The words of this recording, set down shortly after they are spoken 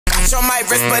watch on my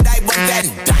wrist, but I want that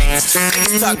dime.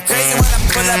 Niggas talk crazy when I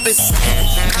pull up his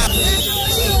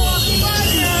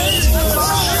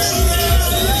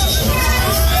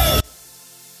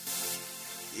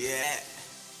yeah,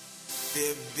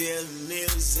 Bill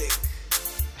music.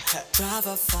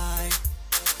 Drivafy.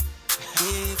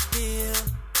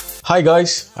 Hi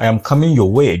guys, I am coming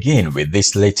your way again with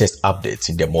this latest update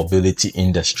in the mobility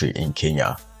industry in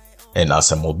Kenya. And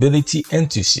as a mobility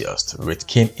enthusiast with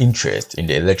keen interest in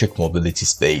the electric mobility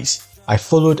space, I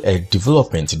followed a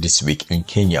development this week in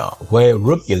Kenya where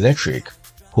Rome Electric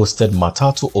hosted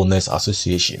Matatu Owners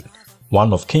Association,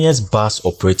 one of Kenya's bus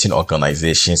operating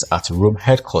organizations at Rome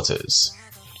headquarters.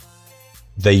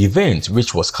 The event,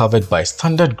 which was covered by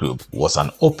Standard Group, was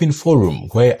an open forum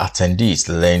where attendees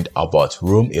learned about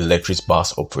Rome Electric's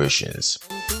bus operations.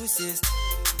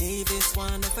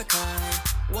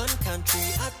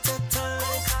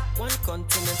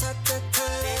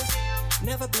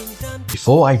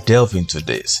 Before I delve into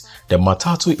this, the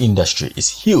Matatu industry is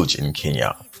huge in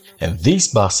Kenya, and these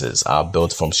buses are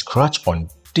built from scratch on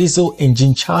diesel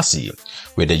engine chassis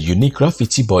with the unique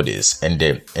graffiti bodies and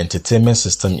the entertainment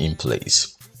system in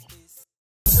place.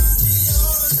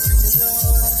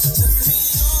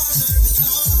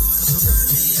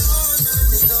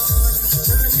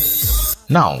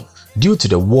 Now, due to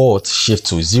the world's shift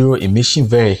to zero-emission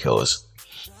vehicles,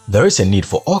 there is a need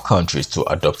for all countries to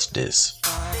adopt this.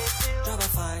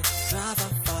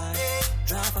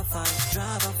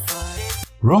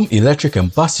 Rome Electric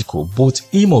and Basico,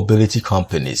 both e-mobility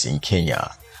companies in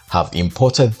Kenya, have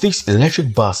imported these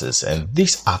electric buses, and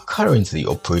these are currently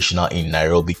operational in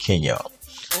Nairobi, Kenya.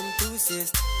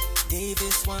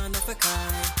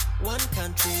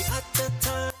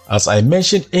 As I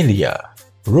mentioned earlier,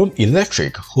 Rome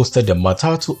Electric hosted the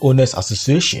Matatu Owners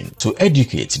Association to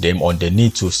educate them on the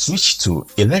need to switch to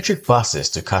electric buses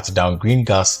to cut down green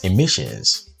gas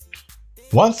emissions.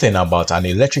 One thing about an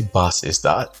electric bus is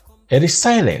that it is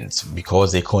silent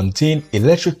because they contain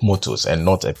electric motors and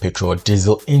not a petrol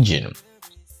diesel engine.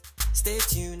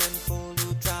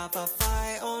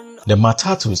 The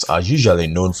Matatus are usually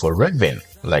known for revving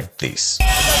like this,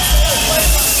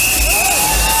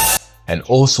 and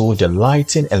also the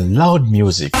lighting and loud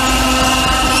music.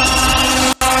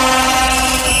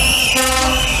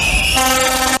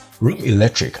 Rome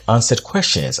Electric answered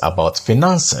questions about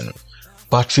financing,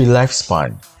 battery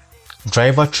lifespan,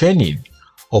 driver training,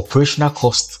 operational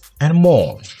costs, and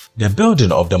more. The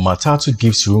building of the Matatu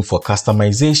gives room for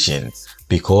customization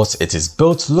because it is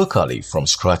built locally from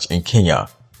scratch in Kenya,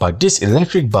 but these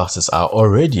electric buses are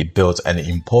already built and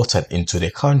imported into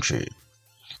the country.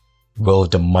 Will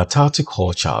the Matatu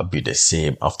culture be the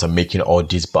same after making all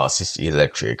these buses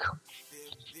electric?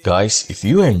 Guys, if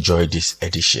you enjoyed this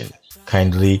edition,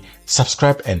 kindly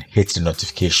subscribe and hit the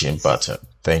notification button.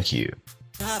 Thank you.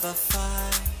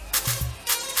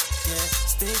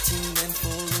 Stay tuned and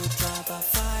follow.